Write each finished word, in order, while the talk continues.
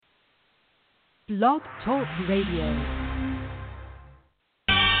Blog Talk Radio.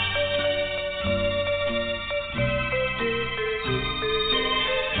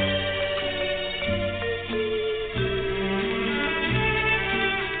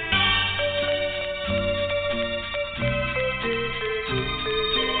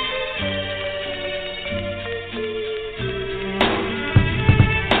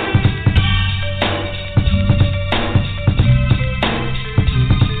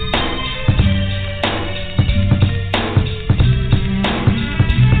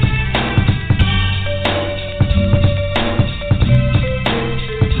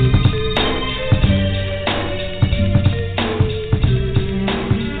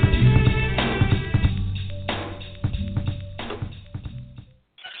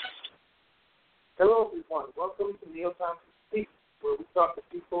 Thompson Speak, where we talk to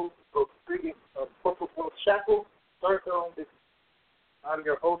people who go free of corporate world shackles, start their own business. I'm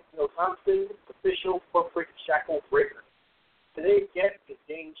your host, Neil Thompson, official corporate shackle breaker. Today's guest is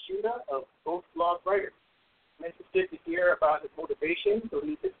Dayne Shuda of Ghost Blog Writer. I'm interested to hear about his motivation to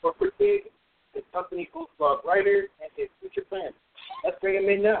leave his corporate gig, his company Ghost Blog Writer, and his future plans. Let's bring him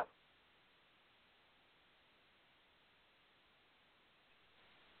in now.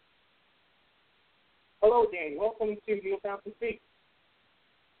 Hello, Dayne. Welcome to Neil Thompson Speak.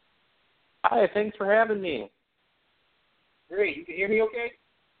 Hi, thanks for having me. Great. You can hear me okay?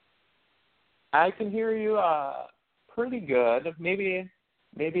 I can hear you pretty good. Maybe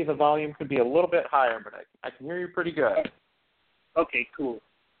the volume could be a little bit higher, but I can hear you pretty good. Okay, cool.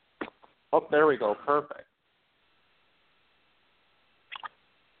 Oh, there we go. Perfect.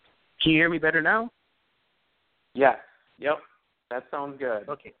 Can you hear me better now? Yes. Yep. That sounds good.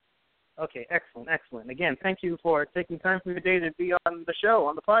 Okay, excellent. Again, thank you for taking time from your day to be on the show,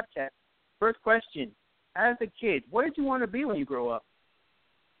 on the podcast. First question, as a kid, what did you want to be when you grow up?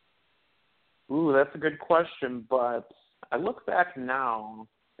 Ooh, that's a good question, but I look back now,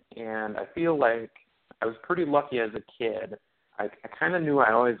 and I feel like I was pretty lucky as a kid. I kind of knew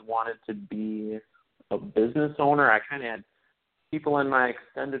I always wanted to be a business owner. I kind of had people in my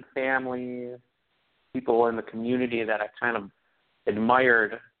extended family, people in the community that I kind of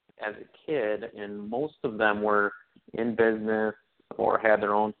admired as a kid, and most of them were in business or had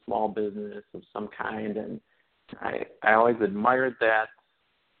their own small business of some kind, and I always admired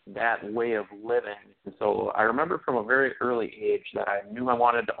that way of living. And so I remember from a very early age that I knew I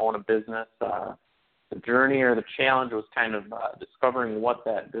wanted to own a business. The journey or the challenge was kind of discovering what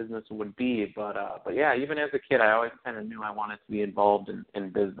that business would be, but yeah, even as a kid, I always kind of knew I wanted to be involved in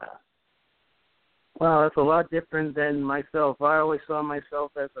business. Wow, that's a lot different than myself. I always saw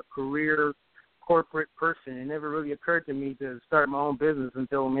myself as a career corporate person. It never really occurred to me to start my own business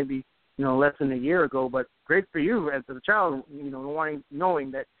until maybe, less than a year ago. But great for you as a child,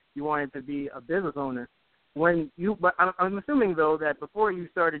 knowing that you wanted to be a business owner. But I'm assuming, though, that before you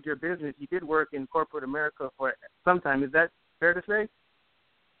started your business, you did work in corporate America for some time. Is that fair to say?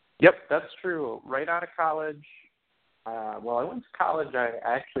 Yep, that's true. Right out of college, I went to college. I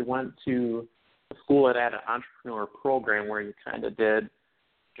actually went to school that had an entrepreneur program where you kind of did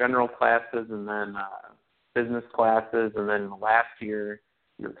general classes and then business classes, and then last year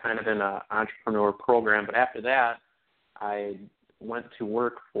you were kind of in an entrepreneur program. But after that, I went to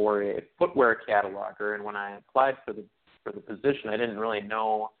work for a footwear cataloger, and when I applied for the position, I didn't really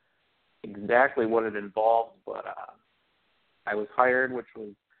know exactly what it involved, but I was hired, which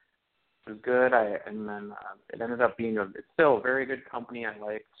was good. And then it ended up being it's still a very good company. I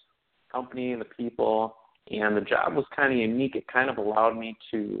liked company, the people, and the job was kind of unique. It kind of allowed me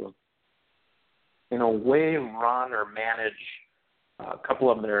to, in a way, run or manage a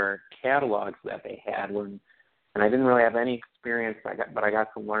couple of their catalogs that they had. And I didn't really have any experience, but I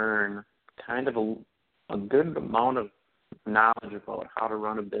got to learn kind of a good amount of knowledge about how to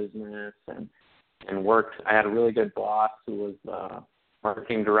run a business and worked. I had a really good boss who was the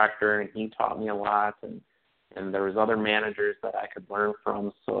marketing director, and he taught me a lot, and there was other managers that I could learn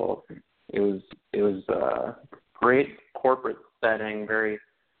from. So it was a great corporate setting, very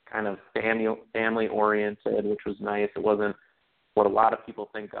kind of family oriented, which was nice. It wasn't what a lot of people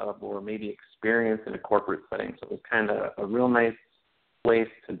think of or maybe experience in a corporate setting. So it was kind of a real nice place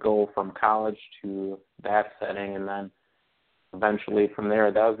to go from college to that setting, and then eventually from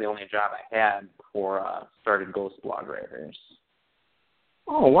there, that was the only job I had before I started Ghost Blog Writers.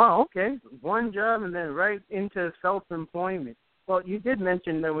 Oh, wow, okay. One job and then right into self-employment. Well, you did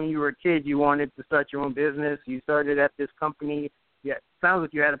mention that when you were a kid you wanted to start your own business. You started at this company. Yeah, it sounds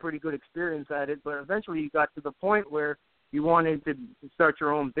like you had a pretty good experience at it, but eventually you got to the point where you wanted to start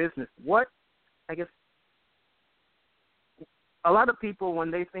your own business. a lot of people,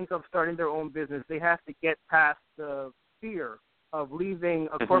 when they think of starting their own business, they have to get past the fear of leaving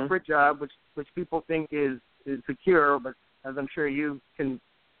a corporate job, which people think is secure, but as I'm sure you can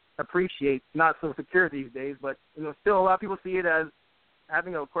appreciate, not so secure these days. But still a lot of people see it as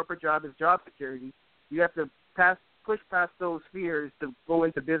having a corporate job is job security. You have to push past those fears to go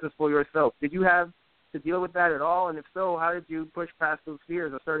into business for yourself. Did you have to deal with that at all? And if so, how did you push past those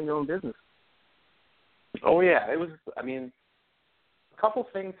fears of starting your own business? Oh, yeah. It was, a couple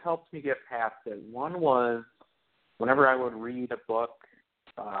things helped me get past it. One was whenever I would read a book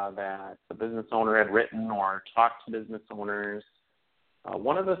that the business owner had written or talk to business owners,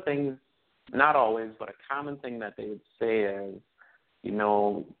 one of the things, not always, but a common thing that they would say is,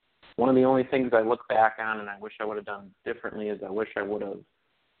 one of the only things I look back on and I wish I would have done differently is I wish I would have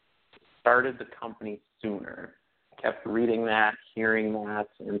started the company sooner. I kept reading that, hearing that,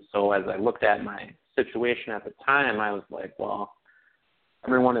 and so as I looked at my situation at the time, I was like, well,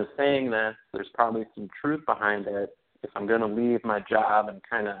 everyone is saying this. There's probably some truth behind it. If I'm going to leave my job and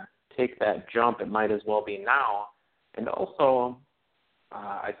kind of take that jump, it might as well be now. And also,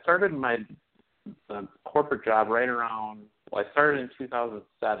 I started my corporate job right around, I started in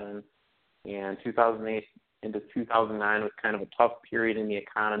 2007, and 2008 into 2009 was kind of a tough period in the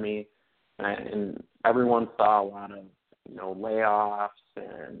economy, and everyone saw a lot of, layoffs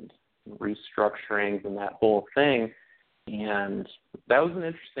and restructurings and that whole thing. And that was an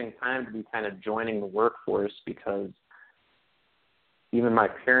interesting time to be kind of joining the workforce because even my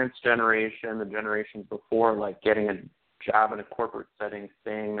parents' generation, the generations before, like getting a job in a corporate setting,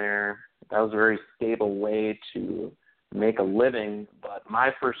 staying there, that was a very stable way to make a living. But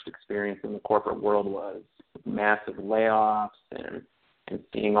my first experience in the corporate world was massive layoffs and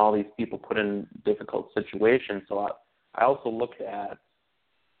seeing all these people put in difficult situations. So I also looked at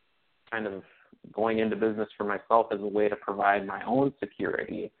kind of going into business for myself as a way to provide my own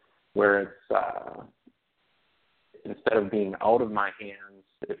security, where it's instead of being out of my hands,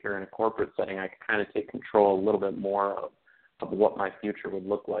 if you're in a corporate setting, I can kind of take control a little bit more of what my future would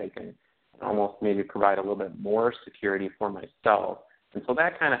look like and almost maybe provide a little bit more security for myself. And so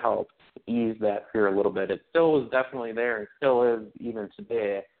that kind of helped ease that fear a little bit. It still was definitely there and still is even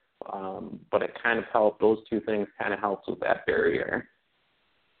today, but it kind of helped. Those two things kind of helped with that barrier.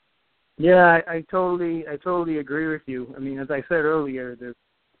 Yeah, I totally agree with you. I mean, as I said earlier,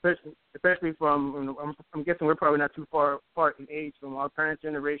 especially from, I'm guessing we're probably not too far apart in age from our parents'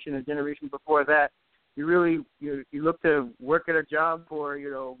 generation and generation before that. You look to work at a job for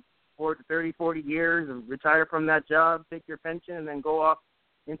 30, 40 years and retire from that job, take your pension, and then go off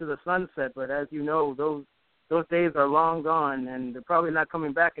into the sunset. But as you know, those days are long gone, and they're probably not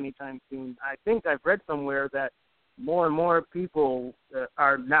coming back anytime soon. I think I've read somewhere that more and more people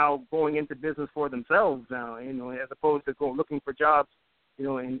are now going into business for themselves now, as opposed to looking for jobs,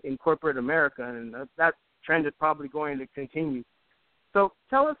 in corporate America, and that trend is probably going to continue. So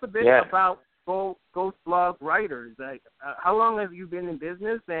tell us a bit about Ghost Blog Writers. How long have you been in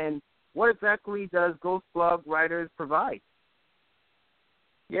business, and what exactly does Ghost Blog Writers provide?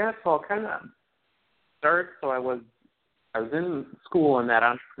 Yeah, so I'll kind of start. So I was in school in that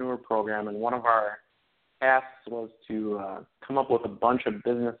entrepreneur program, and one of our tasks was to come up with a bunch of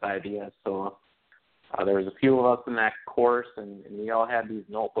business ideas. So there was a few of us in that course, and we all had these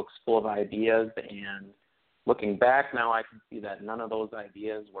notebooks full of ideas. And looking back now, I can see that none of those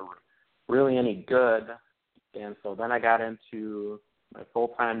ideas were really any good. And so then I got into my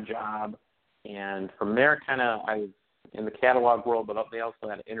full-time job, and from there I was in the catalog world, but they also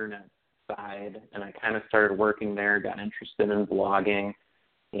had an internet side, and I kind of started working there, got interested in blogging,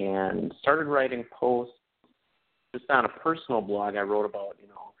 and started writing posts just on a personal blog. I wrote about,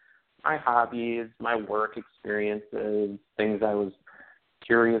 my hobbies, my work experiences, things I was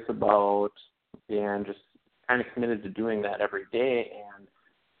curious about, and just kind of committed to doing that every day. And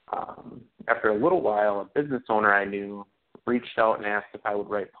after a little while, a business owner I knew reached out and asked if I would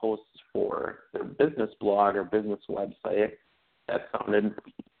write posts for their business blog or business website.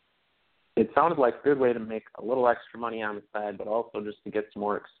 It sounded like a good way to make a little extra money on the side, but also just to get some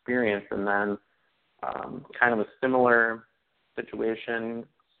more experience. And then kind of a similar situation,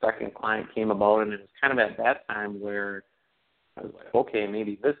 second client came about, and it was kind of at that time where I was like, okay,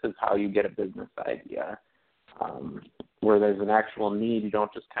 maybe this is how you get a business idea, where there's an actual need. You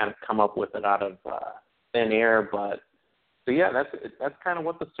don't just kind of come up with it out of thin air. But so yeah, that's kind of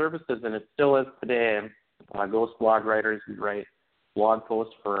what the service is, and it still is today. Ghost Blog Writers, we write blog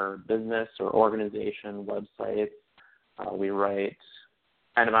posts for business or organization websites. We write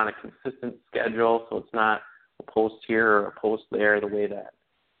kind of on a consistent schedule, so it's not a post here or a post there. The way that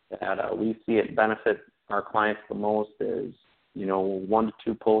we see it benefit our clients the most is 1 to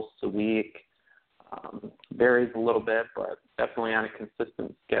 2 posts a week. Varies a little bit, but definitely on a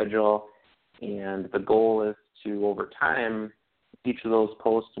consistent schedule. And the goal is to, over time, each of those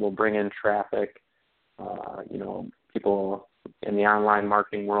posts will bring in traffic. People in the online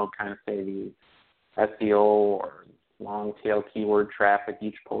marketing world kind of say the SEO or long tail keyword traffic.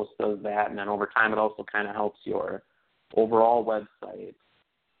 Each post does that, and then over time it also kind of helps your overall website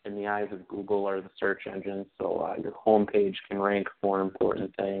in the eyes of Google or the search engine. So your homepage can rank for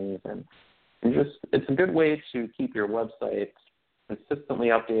important things, and just it's a good way to keep your website consistently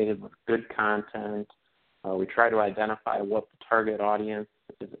updated with good content. We try to identify what the target audience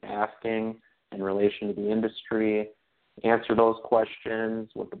is asking in relation to the industry, answer those questions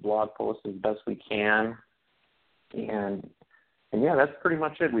with the blog post as best we can. And yeah, that's pretty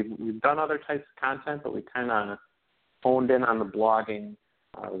much it. We've done other types of content, but we kind of honed in on the blogging,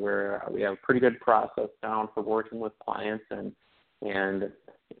 where we have a pretty good process down for working with clients, and if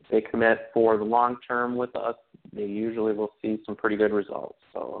they commit for the long term with us, they usually will see some pretty good results.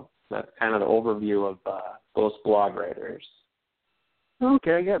 So that's kind of the overview of those blog writers.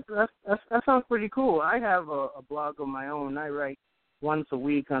 Okay, yeah, that sounds pretty cool. I have a blog of my own. I write once a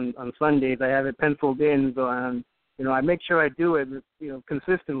week on Sundays. I have it penciled in, so I make sure I do it,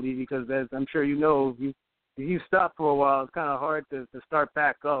 consistently, because as I'm sure if you stop for a while, it's kind of hard to start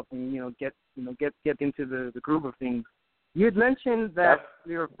back up and get into the groove of things. You had mentioned that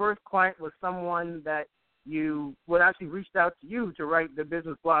your first client was someone that actually reached out to you to write the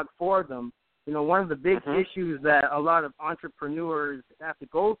business blog for them. One of the big issues that a lot of entrepreneurs have to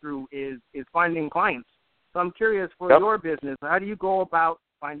go through is finding clients. So I'm curious, for your business, how do you go about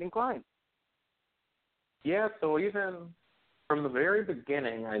finding clients? Yeah, so even from the very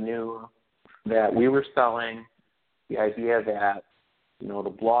beginning, I knew that we were selling the idea that,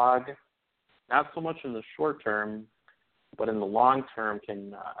 the blog, not so much in the short term, but in the long term,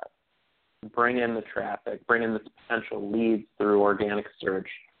 can bring in the traffic, bring in the potential leads through organic search.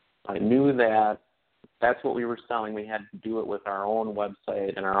 I knew that that's what we were selling. We had to do it with our own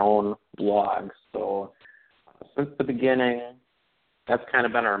website and our own blog. So since the beginning, that's kind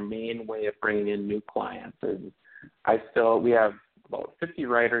of been our main way of bringing in new clients. We have about 50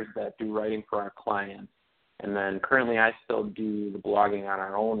 writers that do writing for our clients, and then currently I still do the blogging on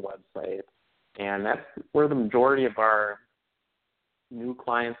our own website, and that's where the majority of our new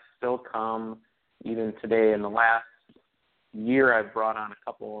clients still come. Even today, in the last year, I've brought on a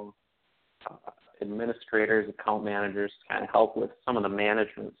couple administrators, account managers to kind of help with some of the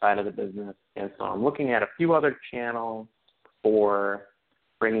management side of the business, and so I'm looking at a few other channels for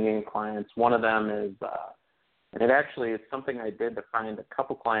bringing in clients. One of them is, and it actually is something I did to find a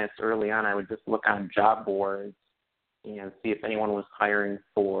couple clients early on. I would just look on job boards and see if anyone was hiring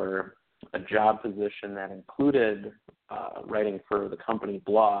for a job position that included writing for the company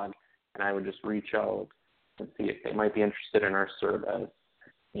blog, and I would just reach out and see if they might be interested in our service.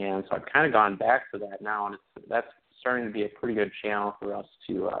 And so I've kind of gone back to that now, and that's starting to be a pretty good channel for us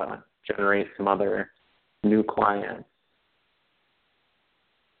to generate some other new clients.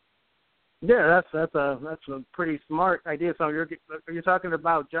 Yeah, that's a pretty smart idea. So you're talking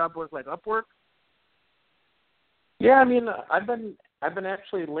about job boards like Upwork? Yeah, I mean, I've been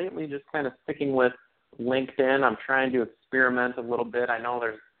actually lately just kind of sticking with LinkedIn. I'm trying to experiment a little bit. I know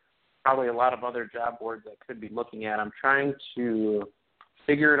there's probably a lot of other job boards I could be looking at. I'm trying to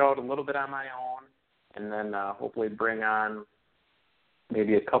figure it out a little bit on my own, and then hopefully bring on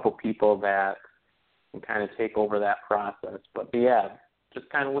maybe a couple people that can kind of take over that process. But yeah, just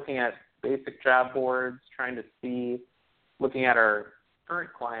kind of looking at basic job boards, looking at our current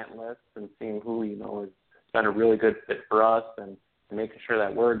client list and seeing who, has been a really good fit for us, and making sure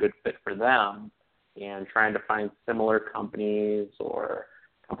that we're a good fit for them, and trying to find similar companies or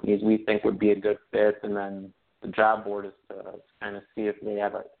companies we think would be a good fit. And then the job board is to kind of see if they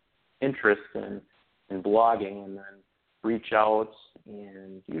have an interest in blogging, and then reach out,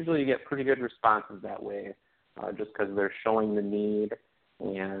 and usually you get pretty good responses that way, just because they're showing the need,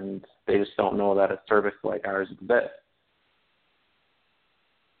 and they just don't know that a service like ours exists.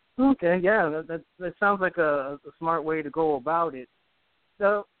 Okay, yeah, that sounds like a smart way to go about it.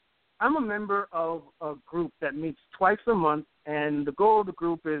 So I'm a member of a group that meets twice a month, and the goal of the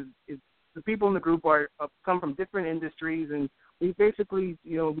group is the people in the group come from different industries, and we basically,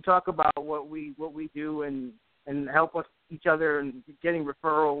 we talk about what we do and help us each other and getting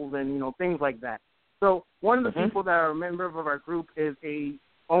referrals and, things like that. So one of the people that are a member of our group is a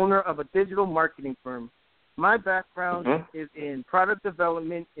owner of a digital marketing firm. My background is in product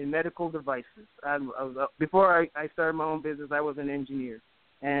development in medical devices. Before I started my own business, I was an engineer.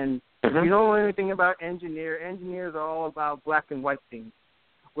 And if you don't know anything about engineers are all about black and white things.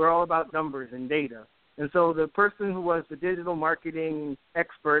 We're all about numbers and data. And so the person who was the digital marketing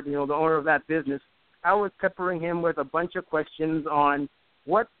expert, the owner of that business, I was peppering him with a bunch of questions on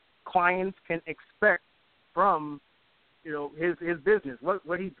what clients can expect from, his business. What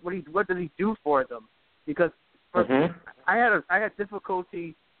does he do for them? Because I had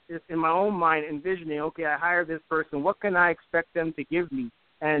difficulty in my own mind envisioning. Okay, I hired this person. What can I expect them to give me?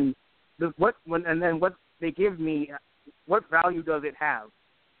 And what they give me, what value does it have?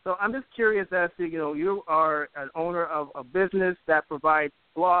 So I'm just curious as to, you are an owner of a business that provides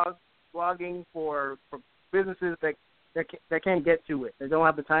blogging for businesses that can't get to it. They don't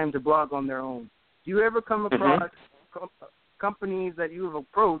have the time to blog on their own. Do you ever come across companies that you have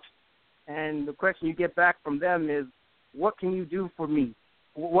approached, and the question you get back from them is, what can you do for me?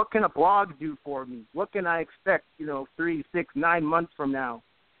 What can a blog do for me? What can I expect, 3, 6, 9 months from now?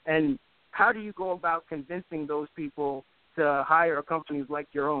 And how do you go about convincing those people to hire companies like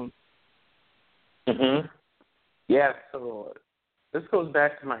your own? Yeah, so this goes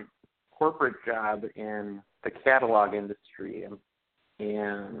back to my corporate job in the catalog industry.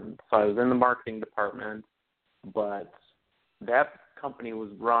 And so I was in the marketing department, but that company was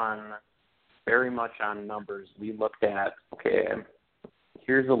run very much on numbers. We looked at, okay,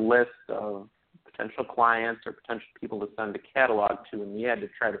 here's a list of potential clients or potential people to send a catalog to, and we had to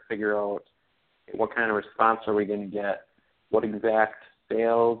try to figure out what kind of response are we going to get, what exact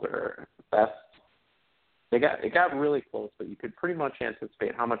sales or best. It got really close, but you could pretty much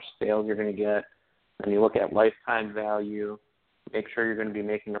anticipate how much sales you're going to get, and you look at lifetime value, make sure you're going to be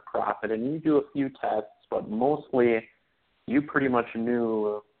making a profit, and you do a few tests, but mostly you pretty much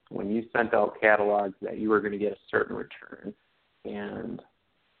knew when you sent out catalogs that you were going to get a certain return. And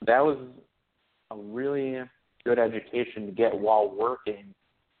that was a really good education to get while working,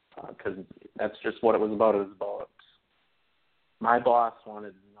 because that's just what it was about. It was about my boss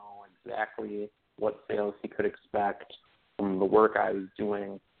wanted to know exactly what sales he could expect from the work I was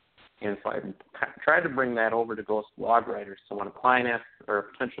doing. And so I tried to bring that over to Ghost blog writers. So when a client asks, or a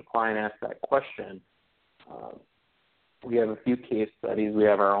potential client asks that question, we have a few case studies. We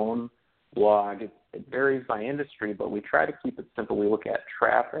have our own blog. It varies by industry, but we try to keep it simple. We look at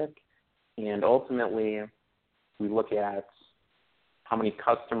traffic, and ultimately we look at how many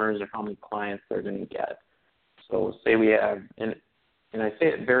customers or how many clients they're going to get. So say we have, and I say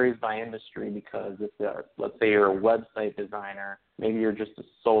it varies by industry because let's say you're a website designer, maybe you're just a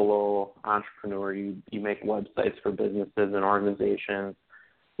solo entrepreneur, you make websites for businesses and organizations,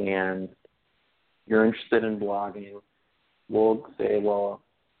 and you're interested in blogging. We'll say, well,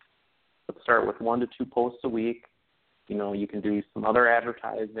 let's start with 1 to 2 posts a week. You can do some other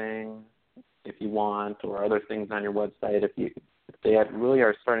advertising if you want, or other things on your website. If they really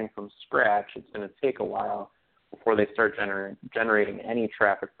are starting from scratch, it's going to take a while before they start generating any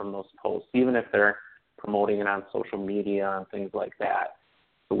traffic from those posts, even if they're promoting it on social media and things like that.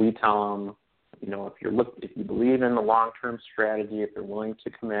 So we tell them, if you believe in the long-term strategy, if you're willing to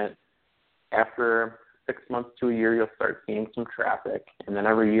commit, after 6 months to a year, you'll start seeing some traffic, and then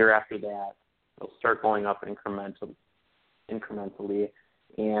every year after that, it'll start going up incrementally.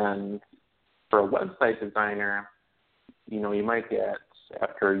 And for a website designer, you might get,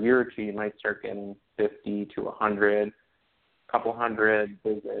 after a year or two, you might start getting 50 to 100, a couple hundred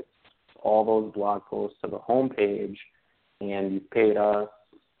visits, all those blog posts to the homepage, and you paid us,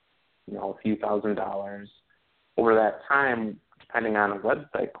 a few $1,000s. Over that time, depending on a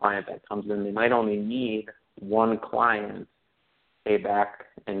website client that comes in, they might only need one client, pay back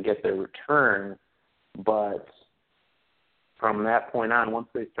and get their return, but from that point on, once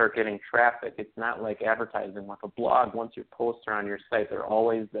they start getting traffic, it's not like advertising with a blog. Once your posts are on your site, they're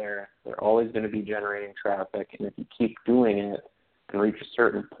always there. They're always going to be generating traffic. And if you keep doing it and reach a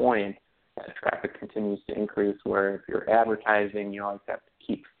certain point, that traffic continues to increase, where if you're advertising, you always have to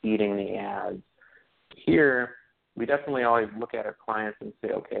keep feeding the ads. Here, we definitely always look at our clients and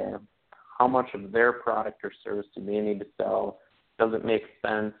say, okay, how much of their product or service do they need to sell? Does it make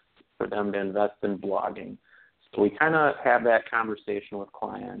sense for them to invest in blogging? So we kind of have that conversation with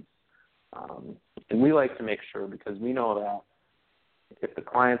clients, and we like to make sure, because we know that if the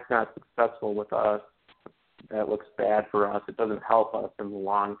client's not successful with us, that looks bad for us. It doesn't help us in the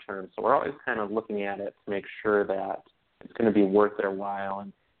long term. So we're always kind of looking at it to make sure that it's going to be worth their while.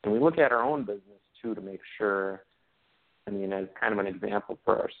 And we look at our own business, too, to make sure, as kind of an example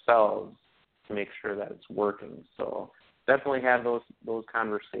for ourselves, to make sure that it's working. So definitely have those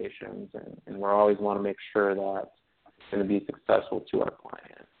conversations, and we always want to make sure that it's going to be successful to our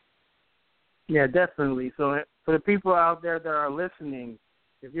client. Yeah, definitely. So for the people out there that are listening,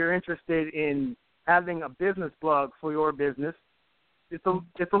 if you're interested in having a business blog for your business, it's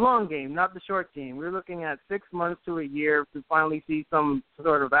a long game, not the short game. We're looking at 6 months to a year to finally see some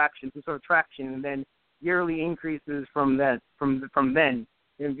sort of action, some sort of traction, and then yearly increases from then.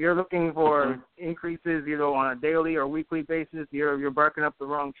 If you're looking for increases, on a daily or weekly basis, you're barking up the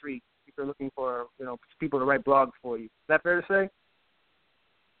wrong tree. If you're looking for people to write blogs for you, is that fair to say?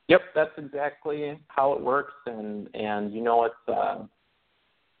 Yep, that's exactly how it works, and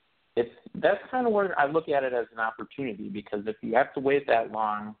that's kind of where I look at it as an opportunity, because if you have to wait that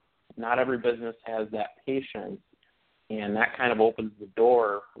long, not every business has that patience, and that kind of opens the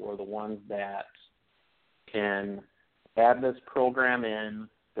door for the ones that can add this program in.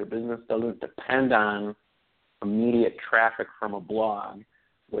 Their business doesn't depend on immediate traffic from a blog,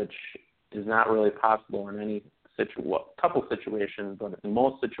 which is not really possible in any couple situations, but in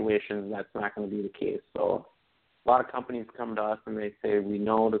most situations that's not going to be the case. So a lot of companies come to us and they say, we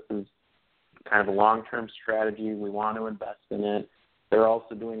know this is kind of a long-term strategy. We want to invest in it. They're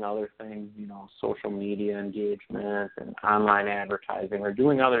also doing other things, social media engagement and online advertising. They're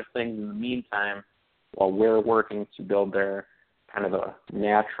doing other things in the meantime while we're working to build their kind of a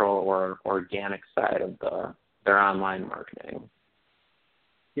natural or organic side of their online marketing.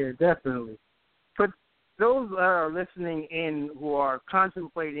 Yeah, definitely. But those that are listening in who are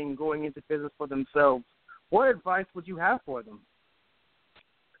contemplating going into business for themselves, what advice would you have for them?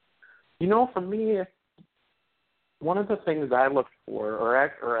 For me, one of the things I looked for, or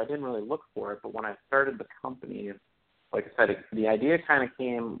I didn't really look for it, but when I started the company, like I said, the idea kind of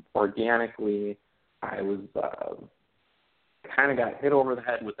came organically. I was kind of got hit over the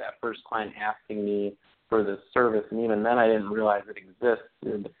head with that first client asking me for this service, and even then I didn't realize it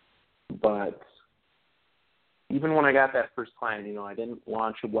existed. But even when I got that first client, I didn't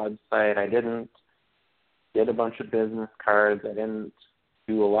launch a website, I didn't get a bunch of business cards, I didn't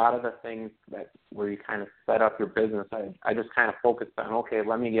do a lot of the things where you kind of set up your business. I just kind of focused on, okay,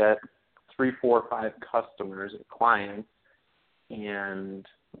 let me get 3, 4, 5 customers or clients, and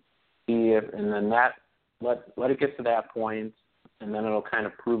see if, and then let it get to that point, and then it'll kind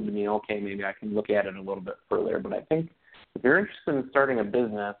of prove to me, okay, maybe I can look at it a little bit further. But I think if you're interested in starting a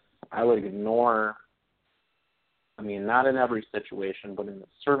business, I would ignore, not in every situation, but in the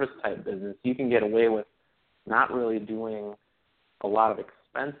service type business, you can get away with not really doing a lot of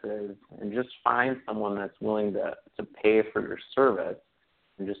expenses and just find someone that's willing to pay for your service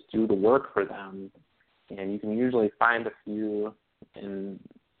and just do the work for them. And you can usually find a few, and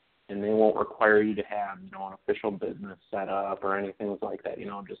they won't require you to have, an official business set up or anything like that.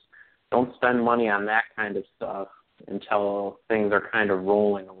 Just don't spend money on that kind of stuff until things are kind of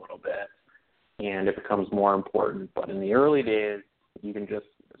rolling a little bit and it becomes more important. But in the early days, you can just,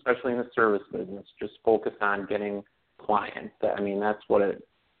 especially in the service business, just focus on getting clients. That's what it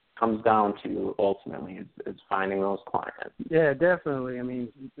comes down to ultimately, is finding those clients. Yeah, definitely.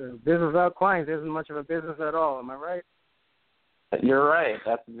 The business without clients isn't much of a business at all. Am I right? You're right.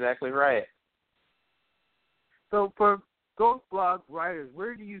 That's exactly right. So for Ghost Blog writers,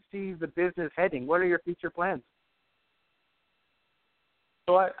 where do you see the business heading? What are your future plans?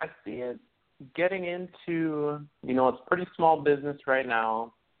 So I see it getting into, it's a pretty small business right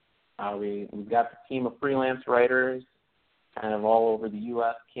now. We've got the team of freelance writers kind of all over the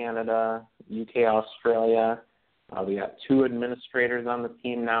U.S., Canada, UK, Australia. We got 2 administrators on the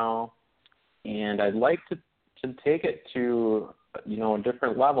team now. And I'd like to take it to, a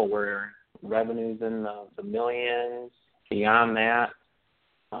different level where revenue's in the millions. Beyond that,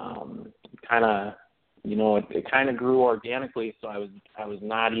 it kind of grew organically, so I was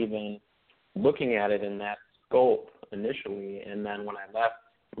not even looking at it in that scope initially. And then when I left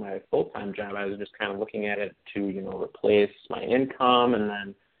my full-time job, I was just kind of looking at it to, replace my income and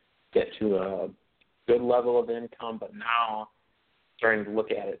then get to a good level of income. But now starting to look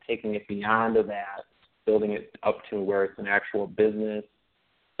at it, taking it beyond that, building it up to where it's an actual business,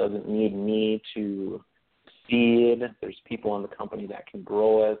 doesn't need me to seed. There's people in the company that can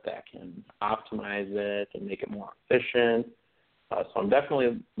grow it, that can optimize it and make it more efficient. So I'm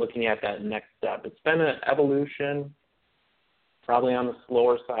definitely looking at that next step. It's been an evolution, probably on the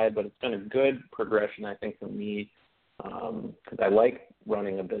slower side, but it's been a good progression, I think, for me, because I like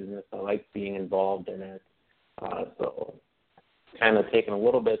running a business. I like being involved in it. So kind of taken a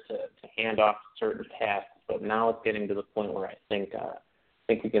little bit to hand off certain tasks, but now it's getting to the point where I think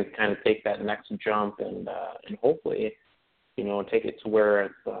we can kind of take that next jump and hopefully, take it to where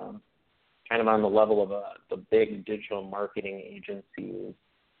it's kind of on the level of the big digital marketing agencies,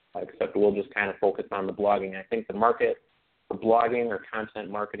 except we'll just kind of focus on the blogging. I think the market for blogging or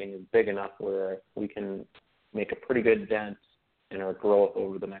content marketing is big enough where we can make a pretty good dent in our growth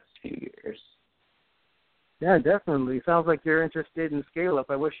over the next few years. Yeah, definitely. Sounds like you're interested in scale up.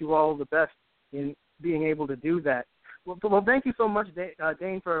 I wish you all the best in being able to do that. Well, thank you so much,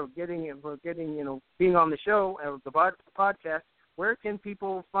 Dayne, for getting being on the show, the podcast. Where can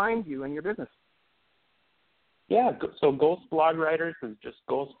people find you and your business? Yeah, so Ghost Blog Writers is just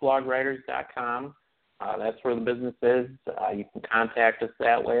ghostblogwriters.com. That's where the business is. You can contact us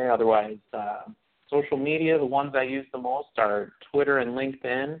that way. Otherwise, social media, the ones I use the most are Twitter and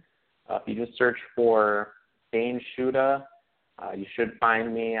LinkedIn. If you just search for Dayne Shuda, you should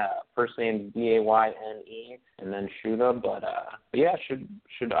find me. First name is Dayne and then Shuda. But yeah,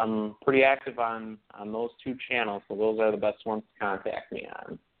 I'm pretty active on those two channels, so those are the best ones to contact me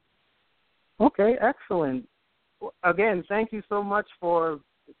on. Okay, excellent. Again, thank you so much for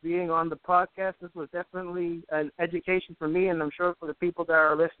being on the podcast. This was definitely an education for me, and I'm sure for the people that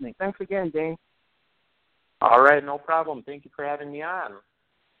are listening. Thanks again, Dayne. All right, no problem. Thank you for having me on.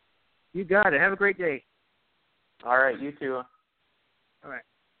 You got it. Have a great day. All right, you too. All right.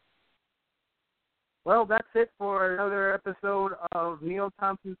 Well, that's it for another episode of Neil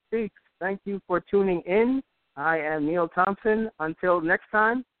Thompson Speaks. Thank you for tuning in. I am Neil Thompson. Until next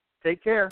time, take care.